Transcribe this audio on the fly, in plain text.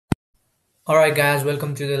Alright guys,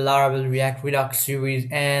 welcome to the Laravel React Redux series,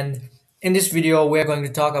 and in this video we are going to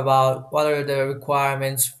talk about what are the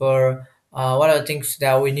requirements for what are the things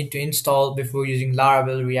that we need to install before using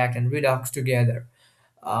Laravel, React and Redux together.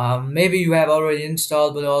 Maybe you have already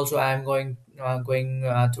installed, but also I'm going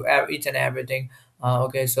to each and everything,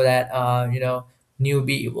 okay, so that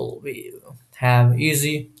newbie will have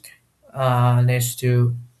easy ness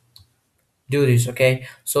to do this. Okay,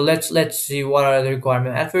 so let's see what are the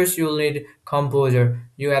requirements. At first you'll need composer.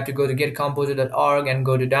 You have to go to getcomposer.org and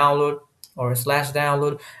go to download or slash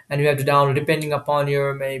download, and you have to download depending upon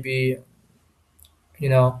your maybe you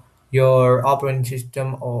know your operating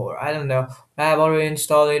system, or I don't know. I have already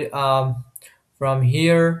installed it from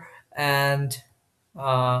here, and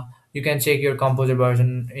uh, you can check your composer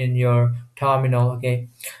version in your terminal. Okay,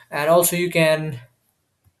 and also you can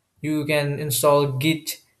install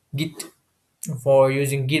git for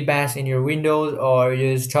using git bash in your windows, or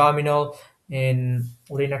use terminal in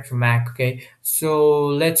linux or mac. Okay, so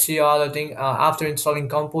let's see other thing. After installing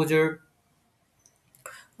composer,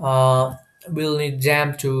 uh, we'll need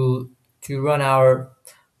Xampp to run our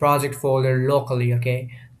project folder locally.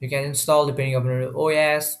 Okay, you can install depending upon your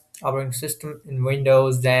OS operating system in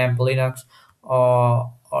Windows, Xampp, Linux,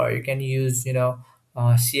 or you can use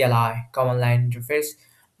CLI command line interface.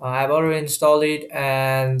 I've already installed it,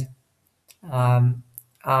 and um,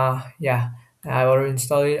 yeah, I've already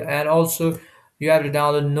installed it. And also you have to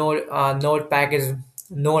download Node and Node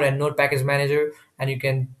package manager, and you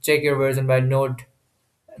can check your version by Node,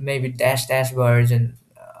 maybe dash version,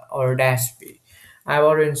 or dash p. I've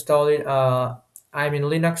already installed it. I'm in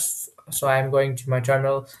Linux, so I'm going to my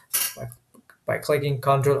terminal by, by clicking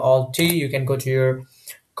Ctrl Alt T. You can go to your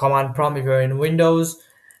command prompt if you're in Windows,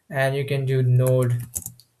 and you can do node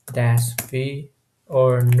dash p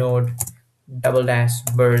or node double dash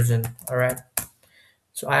version. All right,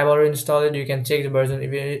 so I have already installed it. You can check the version.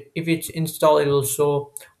 If it's installed, it will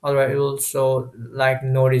show. All right, it will show like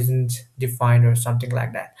node isn't defined or something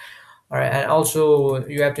like that. All right, and also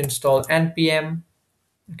you have to install npm.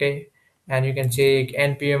 Okay, and you can check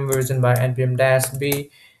npm version by npm dash b.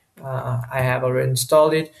 I have already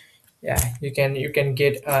installed it. Yeah, you can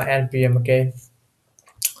get npm. Okay,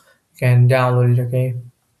 you can download it. Okay,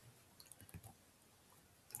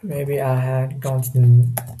 maybe I had gone to.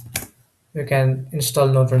 You can install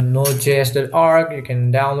Node from nodejs.org. You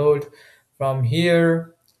can download from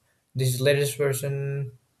here. This is latest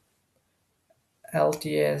version.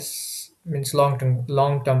 LTS means long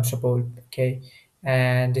term support. Okay,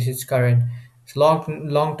 and this is current. So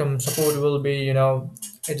long term support will be, it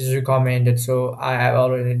is recommended. So I have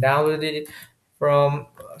already downloaded it from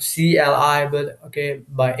CLI, but okay,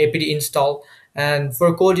 by apt install. And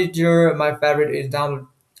for code editor, my favorite is download.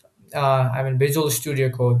 Visual Studio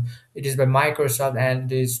Code. It is by Microsoft and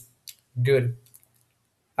it is good.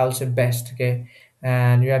 I'll say best. Okay,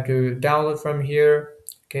 and you have to download from here.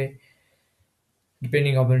 Okay,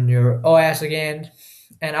 depending upon your OS again.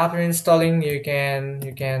 And after installing, you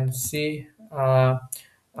can see. I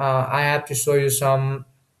have to show you some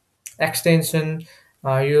extension.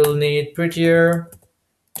 You'll need Prettier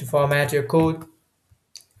to format your code.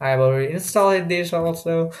 I have already installed this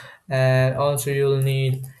also, and also you'll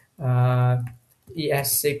need uh,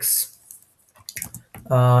 ES6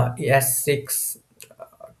 ES6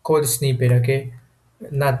 code snippet. Okay,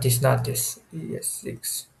 not this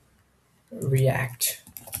ES6 React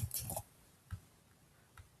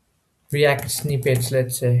React snippets,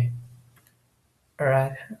 let's say. All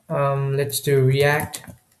right, let's do React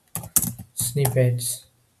snippets.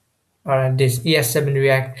 All right, this ES7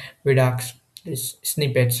 React Redux, this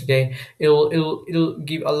snippets. Okay, it'll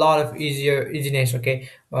give a lot of easiness. Okay,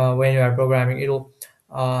 when you are programming, it'll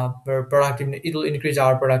increase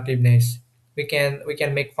our productiveness. We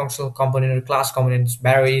can make functional component or class components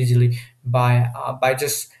very easily by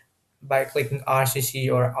clicking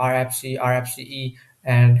RCC or RFCE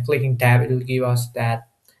and clicking tab. It'll give us that,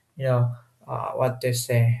 you know what they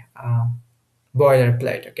say,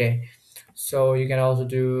 boilerplate. Okay, so you can also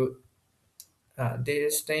do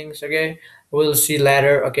these things. Okay, we'll see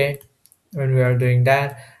later. Okay, when we are doing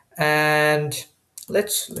that. And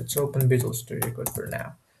let's open Visual Studio Code for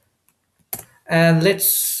now, and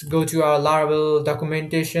let's go to our Laravel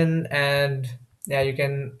documentation. And yeah, you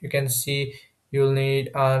can see you'll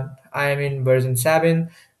need I am in version 7.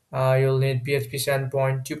 You'll need PHP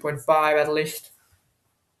 7.2.5 at least,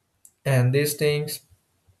 and these things,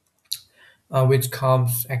 which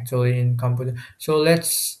comes actually in computer. So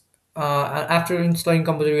after installing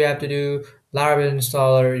computer, we have to do Laravel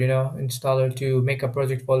installer. Installer to make a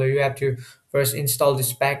project folder. You have to first install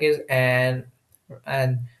this package and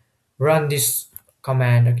run this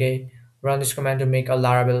command. Okay, run this command to make a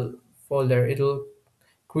Laravel folder. It will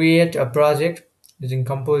create a project using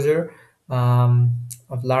Composer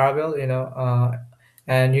of Laravel,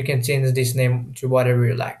 and you can change this name to whatever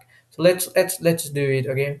you like. So let's do it.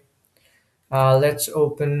 Okay, let's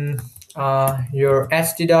open your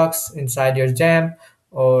htdocs inside your Xampp,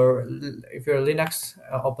 or if you're Linux,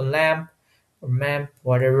 open lamp or mamp,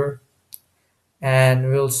 whatever, and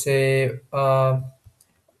we'll say I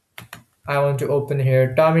want to open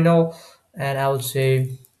here terminal, and I will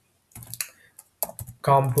say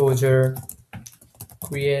Composer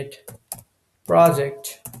create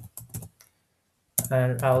project,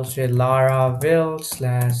 and I'll say Laravel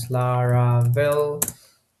slash Laravel,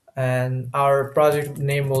 and our project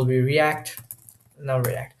name will be React, not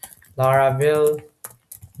React, Laravel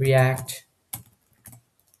React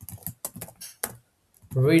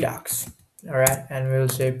Redux. All right, and we'll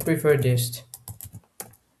say prefer dist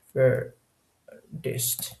for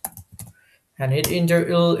dist, and hit enter.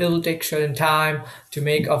 It'll take certain time to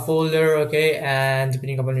make a folder. Okay, and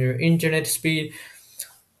depending upon your internet speed,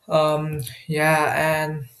 yeah,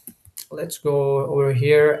 and let's go over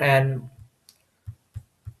here, and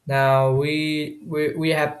now we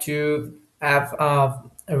have to have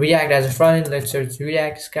React as a front end. Let's search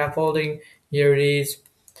React scaffolding. Here it is,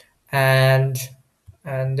 and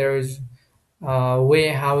there's a way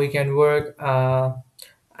how we can work. I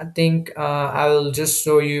think I will just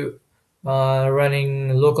show you running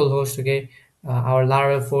localhost. Okay, our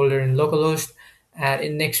Laravel folder in localhost, and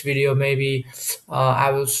in next video maybe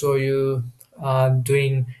I will show you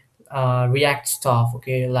doing React stuff.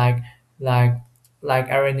 Okay, like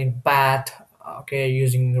arranging path. Okay,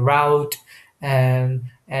 using route, and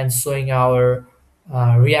showing our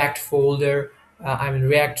React folder.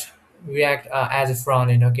 React as a front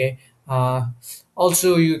end. Okay.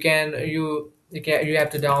 Also, you have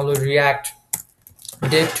to download React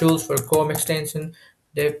devtools for Chrome extension,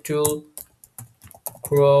 devtool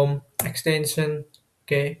Chrome extension.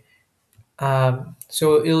 Okay,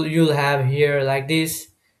 so you'll have here like this.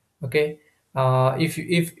 Okay,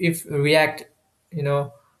 if React, you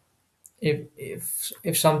know,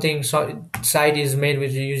 if something site is made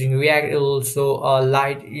with using React, it'll show a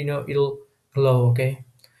light. It'll glow. Okay,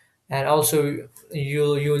 and also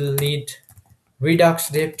you'll need Redux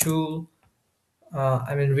devtool.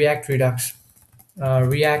 React Redux.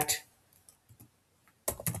 React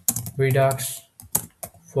Redux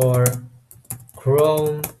for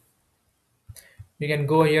Chrome. You can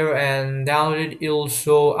go here and download it. It'll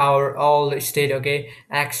show our all the state, okay,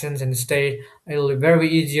 actions and state. It'll be very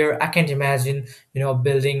easier. I can't imagine,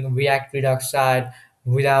 building React Redux site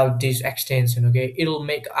without this extension. Okay, it'll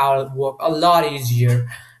make our work a lot easier,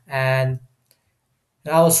 and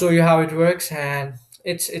I'll show you how it works, and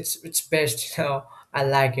it's best. I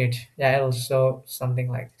like it. Yeah, it'll show something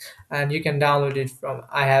like, and you can download it from.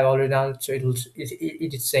 I have already downloaded, so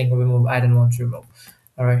it is saying remove. I don't want to remove.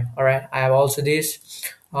 All right. I have also this.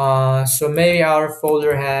 So maybe our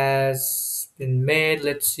folder has been made.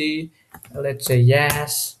 Let's see. Let's say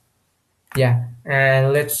yes. Yeah,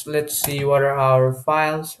 and let's see what are our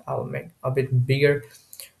files. I'll make a bit bigger.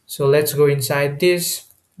 So let's go inside this.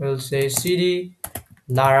 We'll say cd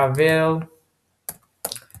Laravel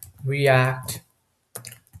React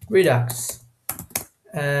Redux,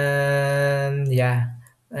 and yeah,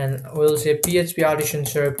 and we'll say PHP audition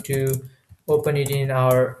serve to open it in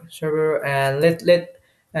our server, and let's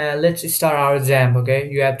start our Xampp. Okay,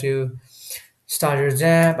 you have to start your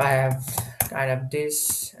Xampp. I have kind of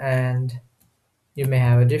this, and you may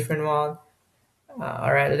have a different one.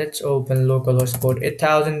 All right, let's open localhost port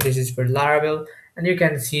 8000. This is for Laravel, and you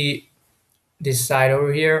can see this side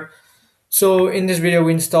over here. So in this video,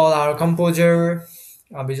 we install our Composer,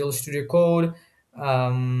 Visual Studio Code,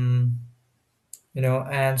 and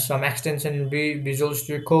some extension in Visual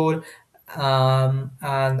Studio Code,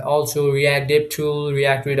 and also React DevTool,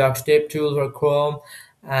 React Redux DevTool for Chrome,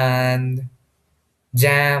 and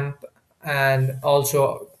Xampp, and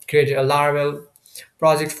also created a Laravel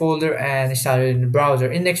project folder and started in the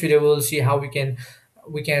browser. In next video, we'll see how we can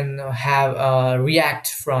have a React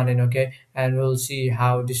front end. Okay, and we'll see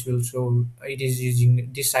how this will show.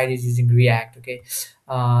 This site is using React. Okay,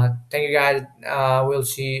 thank you guys. We'll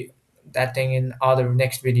see that thing in other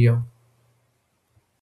next video.